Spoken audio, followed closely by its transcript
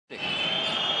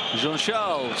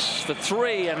Jean-Charles for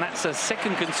three, and that's a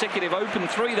second consecutive open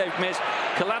three they've missed.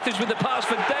 Kalathis with the pass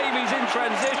for Davies in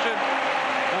transition.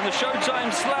 And the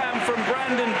Showtime slam from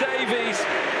Brandon Davies.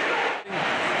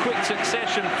 Quick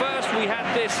succession. First we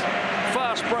had this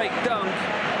fast break dunk,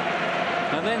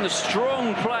 and then the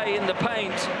strong play in the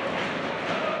paint.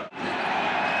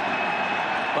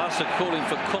 Barca calling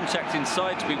for contact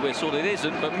inside to be whistled. It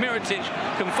isn't, but Mirotic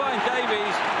can find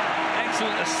Davies.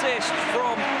 Excellent assist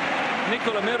from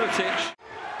Nikola Mirotic.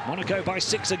 Monaco by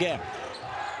 6 again.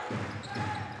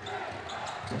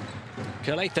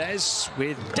 Kalathis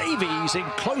with Davies in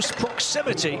close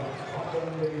proximity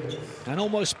and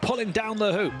almost pulling down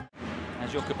the hoop.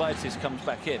 As EuroCup comes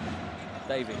back in,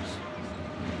 Davies.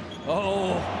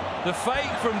 Oh, the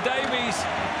fake from Davies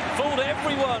fooled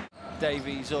everyone.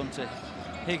 Davies on to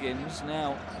Higgins.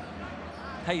 Now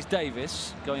Hayes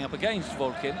Davis going up against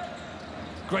Volkin.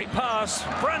 Great pass.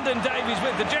 Brandon Davies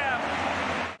with the jam.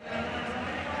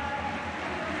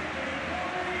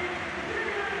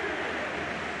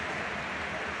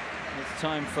 It's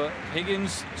time for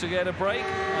Higgins to get a break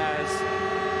as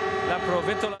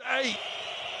Laprovitola. Hey,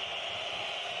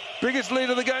 biggest lead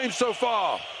of the game so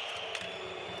far.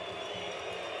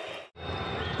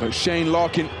 But Shane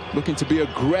Larkin looking to be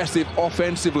aggressive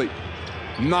offensively.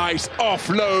 Nice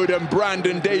offload, and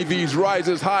Brandon Davies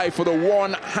rises high for the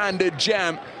one-handed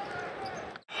jam.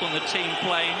 On the team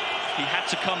plane, he had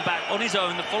to come back on his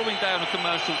own the following day on a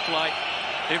commercial flight.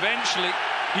 Eventually,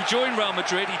 he joined Real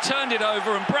Madrid, he turned it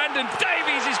over, and Brandon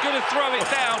Davies is going to throw it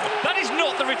down. That is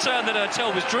not the return that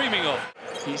Ertel was dreaming of.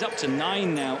 He's up to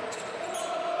 9 now.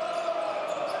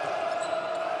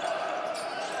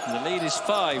 And the lead is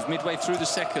 5 midway through the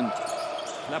second.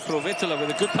 Laprovitola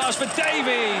with a good pass for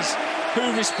Davies,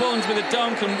 who responds with a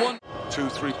dunk and one. 2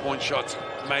 3-point shots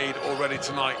made already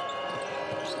tonight.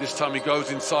 This time he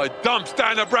goes inside, dumps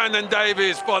down to Brandon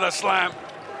Davies for the slam.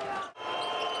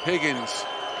 Higgins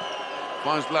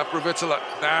finds Laprovitola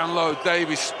down low.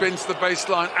 Davies spins the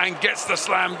baseline and gets the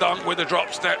slam dunk with a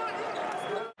drop step.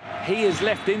 He is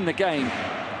left in the game.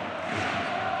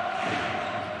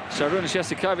 Sarunas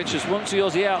Jasikovic just wants the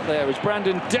Aussie out there as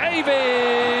Brandon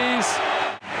Davies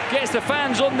gets the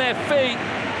fans on their feet.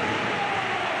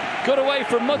 Got away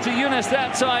from Mota Younes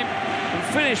that time and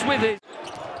finished with it.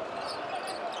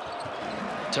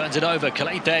 Turns it over,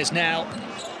 Kalathis now.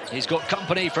 He's got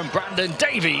company from Brandon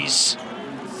Davies,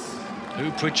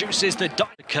 who produces the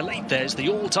dunk. Kalathis, the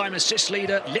all-time assist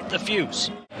leader, lit the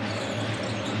fuse.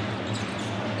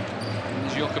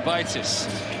 There's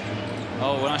EuroCup.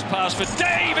 Oh, nice pass for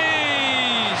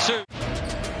Davies!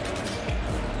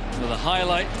 Well, the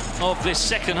highlight of this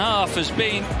second half has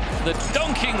been the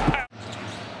dunking power.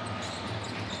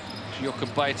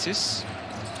 EuroCup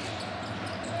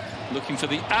looking for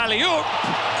the alley-oop,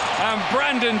 and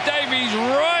Brandon Davies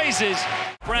rises.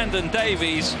 Brandon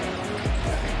Davies,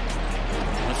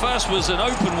 the first was an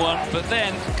open one, but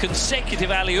then consecutive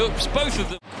alley-oops, both of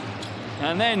them.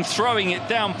 And then throwing it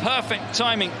down, perfect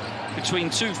timing between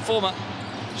two former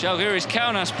Žalgiris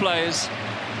Kaunas players.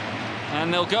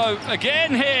 And they'll go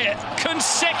again here,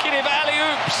 consecutive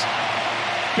alley-oops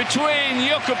between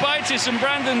EuroCup and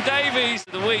Brandon Davies.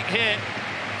 The week here,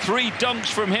 3 dunks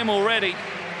from him already.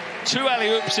 2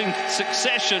 alley-oops in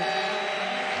succession.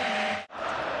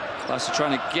 Barca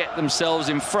trying to get themselves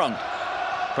in front.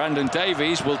 Brandon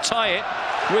Davies will tie it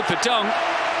with the dunk.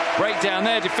 Breakdown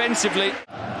there defensively.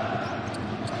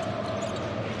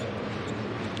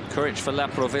 Courage for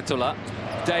Laprovitola.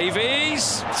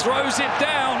 Davies throws it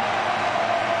down.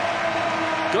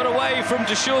 Got away from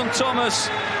Deshaun Thomas.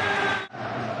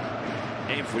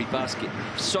 Every basket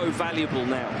so valuable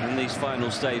now in these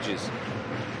final stages.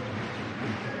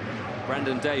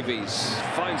 Brandon Davies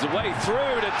finds a way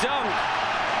through to dunk.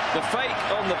 The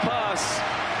fake on the pass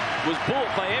was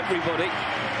bought by everybody.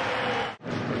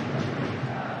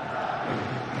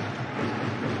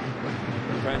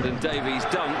 Brandon Davies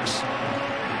dunks.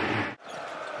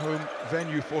 Home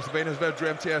venue for Crvena Zvezda,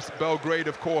 MTS Belgrade,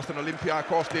 of course, and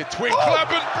Olympiacos, their twin club,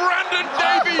 and Brandon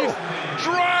Davies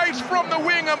drives from the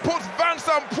wing and puts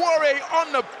Vincent Poirier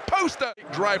on the poster.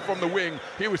 Drive from the wing,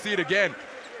 here we see it again.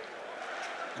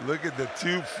 Look at the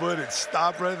 2-footed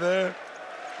stop right there,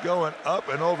 going up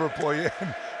and over Poirier.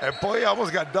 And Poirier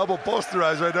almost got double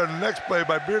posterized right there in the next play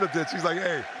by Mirotic. He's like,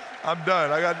 hey, I'm done.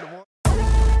 I got